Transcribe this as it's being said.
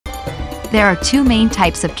There are two main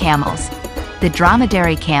types of camels: the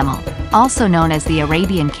Dromedary camel, also known as the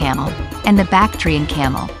Arabian camel, and the Bactrian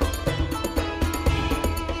camel.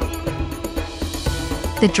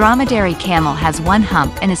 The Dromedary camel has one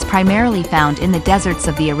hump and is primarily found in the deserts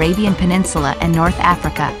of the Arabian Peninsula and North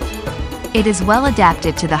Africa. It is well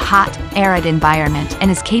adapted to the hot, arid environment and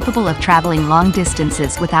is capable of traveling long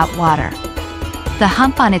distances without water. The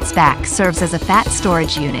hump on its back serves as a fat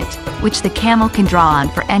storage unit, which the camel can draw on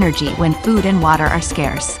for energy when food and water are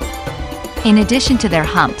scarce. In addition to their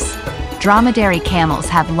humps, dromedary camels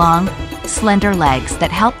have long, slender legs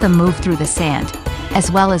that help them move through the sand,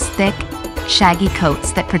 as well as thick, shaggy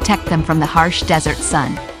coats that protect them from the harsh desert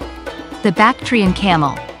sun. The Bactrian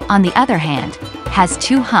camel, on the other hand, has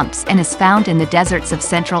two humps and is found in the deserts of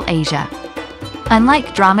Central Asia.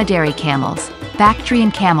 Unlike dromedary camels,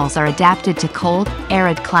 Bactrian camels are adapted to cold,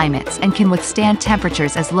 arid climates and can withstand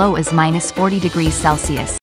temperatures as low as -40 degrees Celsius.